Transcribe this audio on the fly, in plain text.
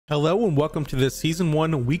Hello and welcome to this Season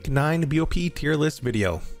 1 Week 9 BOP tier list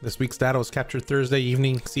video. This week's data was captured Thursday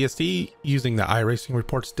evening CST using the iRacing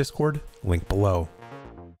Reports Discord, link below.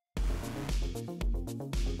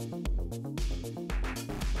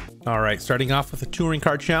 Alright, starting off with the Touring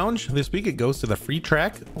Car Challenge, this week it goes to the free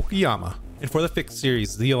track Okayama. And for the fixed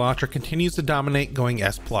series, the Elantra continues to dominate, going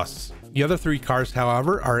S+. The other three cars,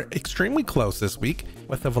 however, are extremely close this week,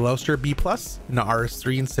 with the Veloster B+, and the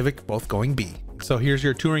RS3 and Civic both going B. So here's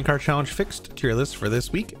your Touring Car Challenge fixed tier list for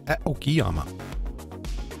this week at Okayama.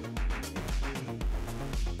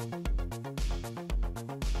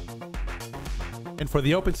 And for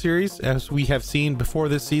the Open Series, as we have seen before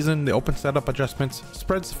this season, the open setup adjustments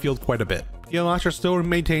spreads the field quite a bit. The Elantra still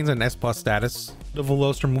maintains an S+ status. The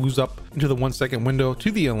Veloster moves up into the 1 second window to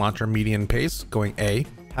the Elantra median pace, going A.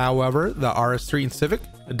 However, the RS3 and Civic,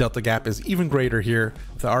 the delta gap is even greater here,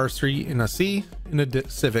 with the RS3 in a C and the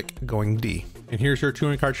Civic going D. And here's your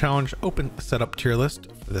Touring Car Challenge open setup tier list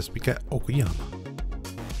for this week at Okayama.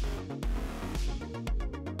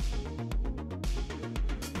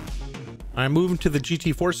 I'm moving to the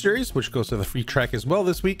GT4 series, which goes to the free track as well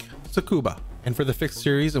this week, Tsukuba. And for the fixed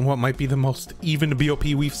series and what might be the most even BOP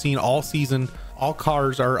we've seen all season, all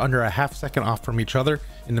cars are under a half second off from each other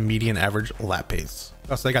in the median average lap pace.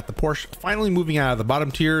 Thus, I got the Porsche finally moving out of the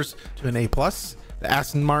bottom tiers to an A+, the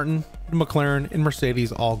Aston Martin, the McLaren, and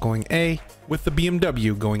Mercedes all going A, with the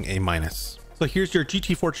BMW going A-. So here's your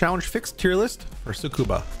GT4 Challenge fixed tier list for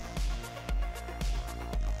Tsukuba.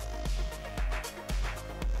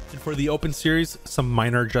 And for the Open Series, some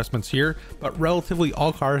minor adjustments here, but relatively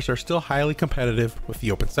all cars are still highly competitive with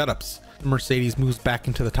the open setups. The Mercedes moves back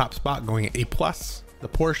into the top spot going A+. The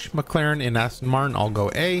Porsche, McLaren, and Aston Martin all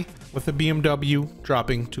go A, with the BMW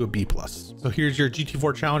dropping to a B+. So here's your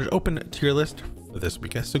GT4 Challenge open tier list for this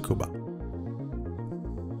week at Tsukuba.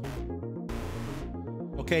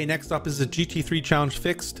 Okay, next up is the GT3 Challenge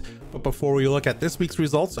fixed, but before we look at this week's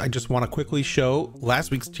results, I just want to quickly show last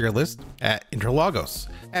week's tier list at Interlagos,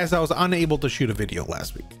 as I was unable to shoot a video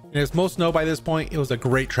last week. And as most know by this point, it was a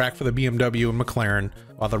great track for the BMW and McLaren,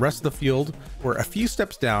 while the rest of the field were a few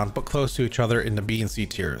steps down but close to each other in the B and C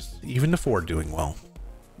tiers, even the Ford doing well.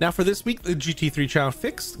 Now for this week, the GT3 Challenge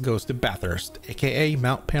fixed goes to Bathurst, aka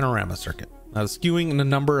Mount Panorama circuit. Now the skewing in the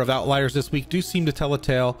number of outliers this week do seem to tell a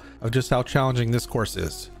tale of just how challenging this course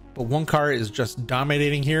is. But one car is just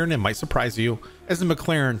dominating here, and it might surprise you, as the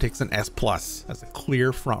McLaren takes an S+ as a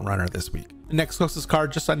clear front runner this week. The next closest car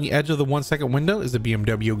just on the edge of the 1 second window is the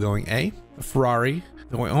BMW going A. The Ferrari,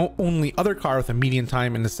 the only other car with a median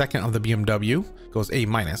time in the second of the BMW, goes A-.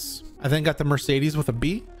 I then got the Mercedes with a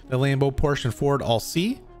B, the Lambo, Porsche, and Ford all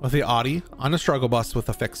C, with the Audi on a struggle bus with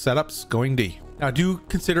the fixed setups going D. Now do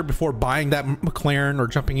consider before buying that McLaren or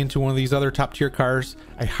jumping into one of these other top tier cars,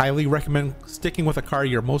 I highly recommend sticking with a car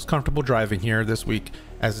you're most comfortable driving here this week,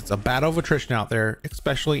 as it's a battle of attrition out there,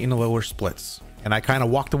 especially in the lower splits. And I kind of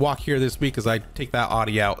walk the walk here this week as I take that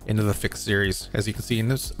Audi out into the fixed series, as you can see in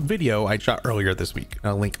this video I shot earlier this week.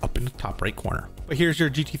 I'll link up in the top right corner. But here's your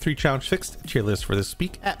GT3 Challenge fixed tier list for this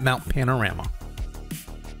week at Mount Panorama.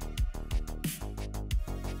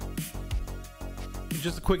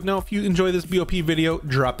 Just a quick note, if you enjoy this BOP video,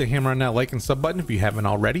 drop the hammer on that like and sub button if you haven't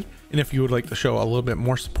already. And if you would like to show a little bit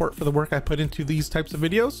more support for the work I put into these types of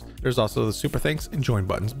videos, there's also the super thanks and join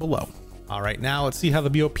buttons below. All right, now let's see how the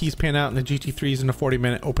BOPs pan out in the GT3s in a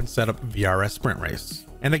 40-minute open setup VRS sprint race.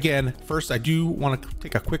 And again, first I do want to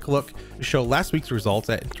take a quick look to show last week's results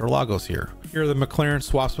at Interlagos here. Here are the McLaren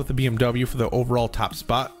swaps with the BMW for the overall top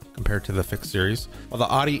spot compared to the fixed series, while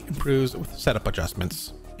the Audi improves with setup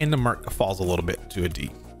adjustments, and the Merc falls a little bit to a D.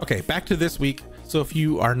 Okay, back to this week. So if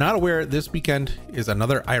you are not aware, this weekend is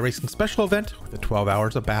another iRacing special event with the 12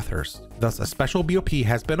 hours of Bathurst. Thus, a special BOP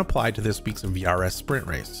has been applied to this week's VRS sprint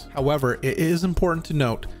race. However, it is important to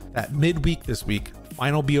note that midweek this week,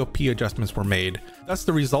 final BOP adjustments were made. Thus,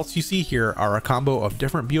 the results you see here are a combo of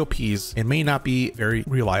different BOPs and may not be very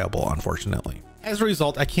reliable, unfortunately. As a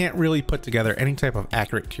result, I can't really put together any type of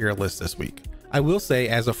accurate tier list this week. I will say,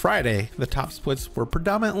 as of Friday, the top splits were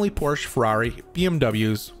predominantly Porsche, Ferrari,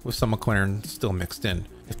 BMWs, with some McLaren still mixed in,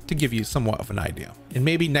 to give you somewhat of an idea. And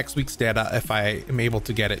maybe next week's data, if I am able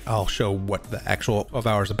to get it, I'll show what the actual 12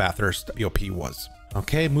 hours of Bathurst BOP was.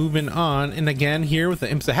 Okay, moving on, and again here with the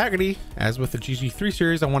IMSA Hagerty, as with the GT3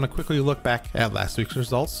 series, I want to quickly look back at last week's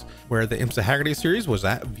results, where the IMSA Hagerty series was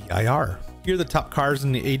at VIR. Here are the top cars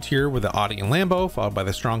in the A tier with the Audi and Lambo, followed by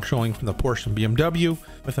the strong showing from the Porsche and BMW,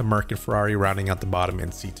 with the Merc and Ferrari rounding out the bottom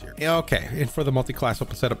in C tier. Okay, and for the multi-class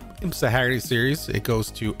open setup IMSA Hagerty series, it goes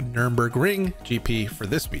to Nurburgring GP for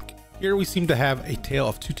this week. Here we seem to have a tale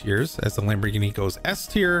of two tiers, as the Lamborghini goes S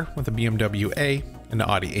tier with the BMW A, and the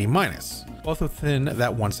Audi A-, both within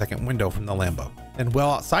that 1 second window from the Lambo. And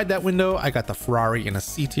well outside that window, I got the Ferrari in a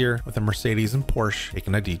C tier with the Mercedes and Porsche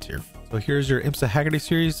taking a D tier. So here's your IMSA Hagerty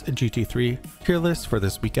Series and GT3 tier list for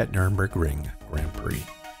this week at Nurburgring Grand Prix.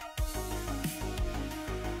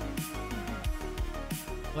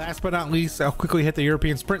 Last but not least, I'll quickly hit the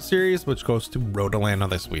European Sprint Series, which goes to Road Atlanta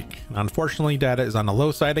this week. Unfortunately, data is on the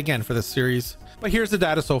low side again for this series, but here's the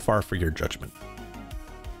data so far for your judgment.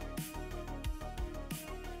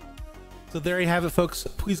 So there you have it, folks.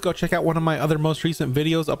 Please go check out one of my other most recent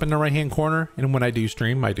videos up in the right hand corner. And when I do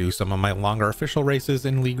stream, I do some of my longer official races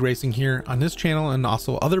in league racing here on this channel, and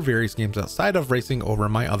also other various games outside of racing over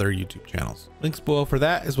my other YouTube channels. Links below for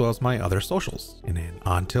that, as well as my other socials. And then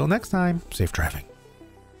until next time, safe driving.